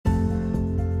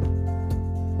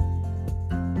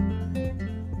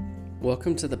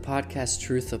Welcome to the podcast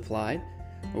Truth Applied,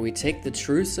 where we take the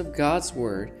truths of God's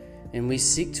Word and we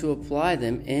seek to apply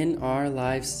them in our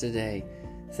lives today.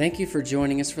 Thank you for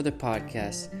joining us for the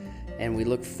podcast, and we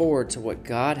look forward to what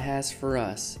God has for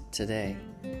us today.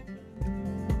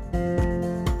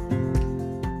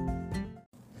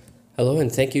 Hello,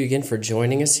 and thank you again for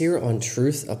joining us here on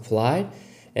Truth Applied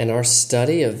and our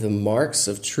study of the marks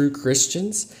of true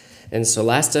Christians. And so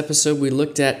last episode we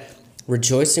looked at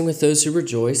rejoicing with those who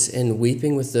rejoice and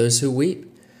weeping with those who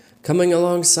weep, coming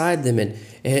alongside them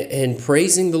and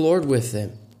praising the Lord with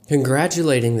them,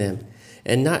 congratulating them,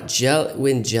 and not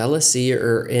in jealousy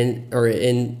or in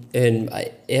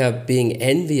being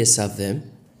envious of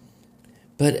them,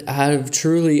 but out of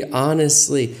truly,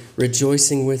 honestly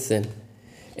rejoicing with them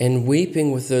and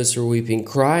weeping with those who are weeping,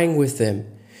 crying with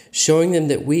them, showing them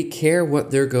that we care what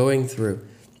they're going through.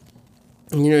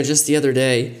 Just the other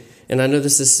day, and I know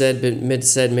this is been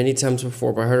said many times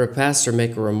before, but I heard a pastor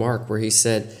make a remark where he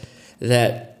said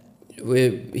that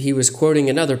he was quoting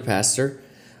another pastor,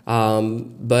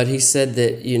 but he said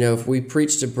that, if we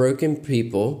preach to broken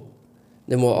people,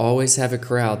 then we'll always have a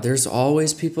crowd. There's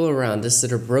always people around us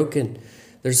that are broken.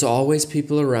 There's always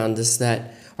people around us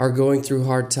that are going through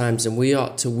hard times, and we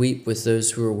ought to weep with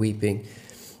those who are weeping.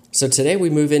 So today we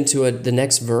move into the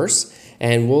next verse,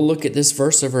 and we'll look at this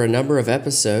verse over a number of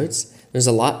episodes. There's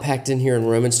a lot packed in here in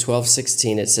Romans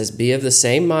 12:16. It says, "Be of the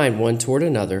same mind one toward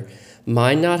another.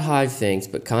 Mind not high things,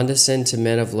 but condescend to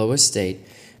men of low estate.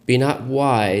 Be not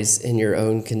wise in your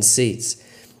own conceits."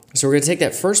 So we're going to take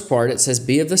that first part. It says,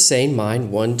 "Be of the same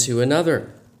mind one to another."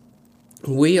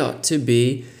 We ought to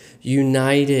be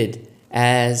united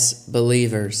as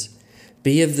believers.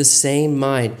 Be of the same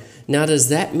mind. Now, does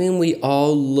that mean we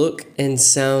all look and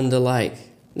sound alike?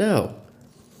 No.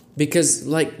 Because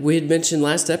like we had mentioned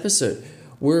last episode,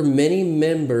 we're many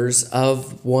members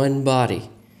of one body.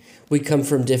 We come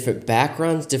from different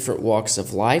backgrounds, different walks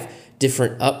of life,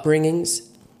 different upbringings.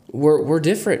 We're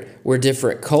different. We're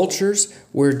different cultures.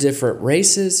 We're different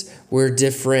races. We're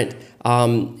different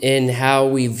in how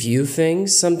we view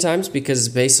things sometimes because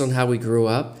it's based on how we grew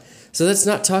up. So that's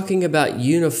not talking about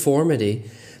uniformity,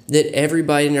 that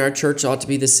everybody in our church ought to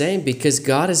be the same, because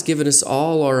God has given us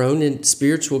all our own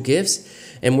spiritual gifts,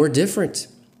 and we're different.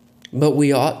 But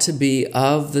we ought to be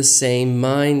of the same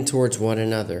mind towards one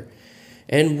another.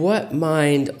 And what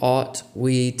mind ought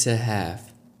we to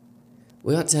have?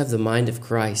 We ought to have the mind of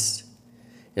Christ.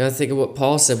 I think of what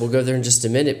Paul said. We'll go there in just a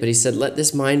minute, but he said, "Let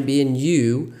this mind be in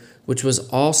you, which was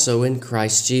also in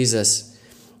Christ Jesus."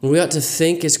 We ought to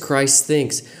think as Christ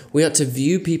thinks. We ought to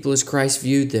view people as Christ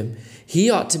viewed them. He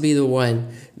ought to be the one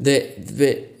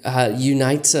that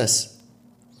unites us.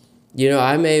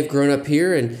 I may have grown up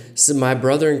here, and so my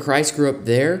brother in Christ grew up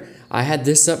there. I had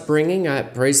this upbringing. I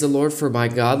praise the Lord for my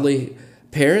godly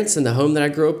parents and the home that I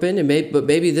grew up in. But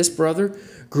maybe this brother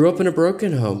grew up in a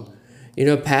broken home,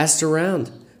 passed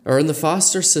around, or in the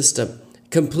foster system.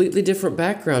 Completely different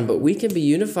background, but we can be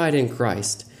unified in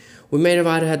Christ. We may not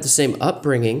have had the same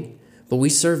upbringing, but we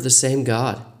serve the same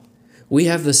God. We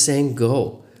have the same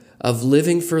goal of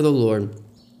living for the Lord,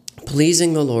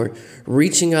 pleasing the Lord,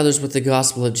 reaching others with the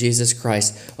gospel of Jesus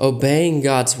Christ, obeying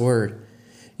God's word.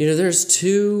 There's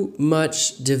too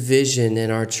much division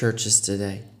in our churches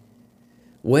today.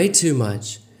 Way too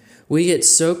much. We get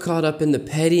so caught up in the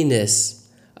pettiness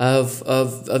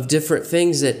of different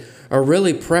things that are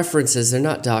really preferences. They're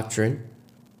not doctrine.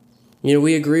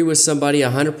 We agree with somebody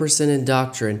 100% in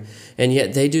doctrine, and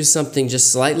yet they do something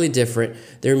just slightly different.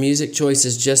 Their music choice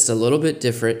is just a little bit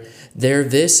different. Their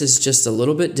this is just a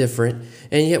little bit different,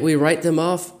 and yet we write them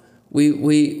off.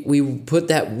 We put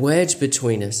that wedge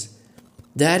between us.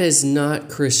 That is not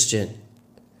Christian.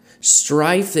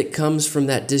 Strife that comes from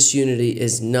that disunity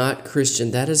is not Christian.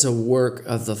 That is a work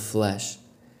of the flesh.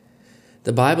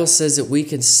 The Bible says that we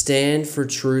can stand for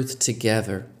truth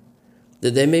together.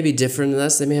 That they may be different than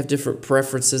us, they may have different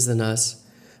preferences than us,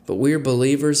 but we are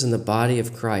believers in the body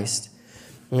of Christ.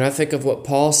 And I think of what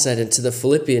Paul said into the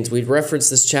Philippians. We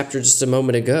referenced this chapter just a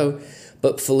moment ago,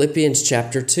 but Philippians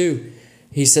chapter 2,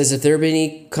 he says, "If there be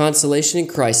any consolation in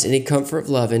Christ, any comfort of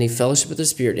love, any fellowship with the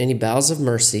Spirit, any bowels of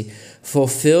mercy,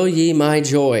 fulfill ye my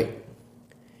joy."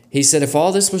 He said, if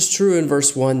all this was true in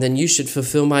verse 1, then you should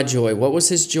fulfill my joy. What was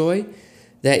his joy?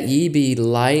 That ye be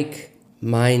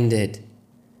like-minded,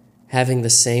 having the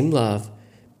same love,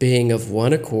 being of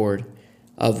one accord,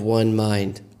 of one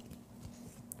mind.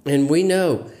 And we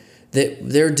know that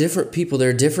there are different people, there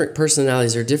are different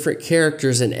personalities, there are different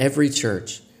characters in every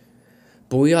church.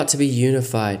 But we ought to be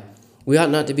unified. We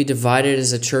ought not to be divided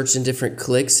as a church in different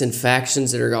cliques and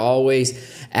factions that are always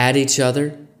at each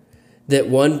other. that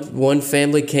one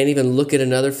family can't even look at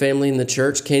another family in the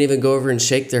church, can't even go over and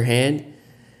shake their hand.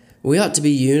 We ought to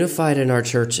be unified in our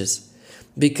churches,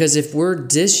 because if we're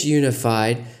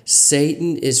disunified,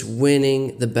 Satan is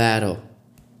winning the battle.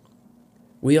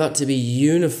 We ought to be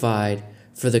unified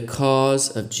for the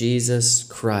cause of Jesus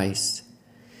Christ.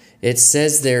 It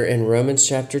says there in Romans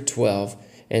chapter 12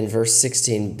 and verse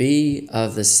 16, be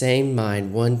of the same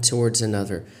mind one towards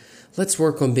another. Let's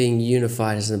work on being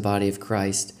unified as the body of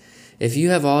Christ. If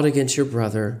you have aught against your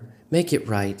brother, make it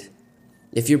right.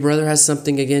 If your brother has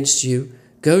something against you,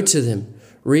 go to them,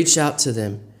 reach out to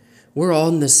them. We're all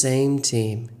on the same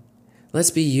team.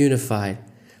 Let's be unified.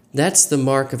 That's the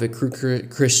mark of a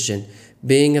Christian,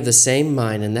 being of the same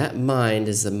mind, and that mind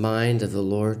is the mind of the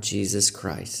Lord Jesus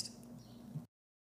Christ.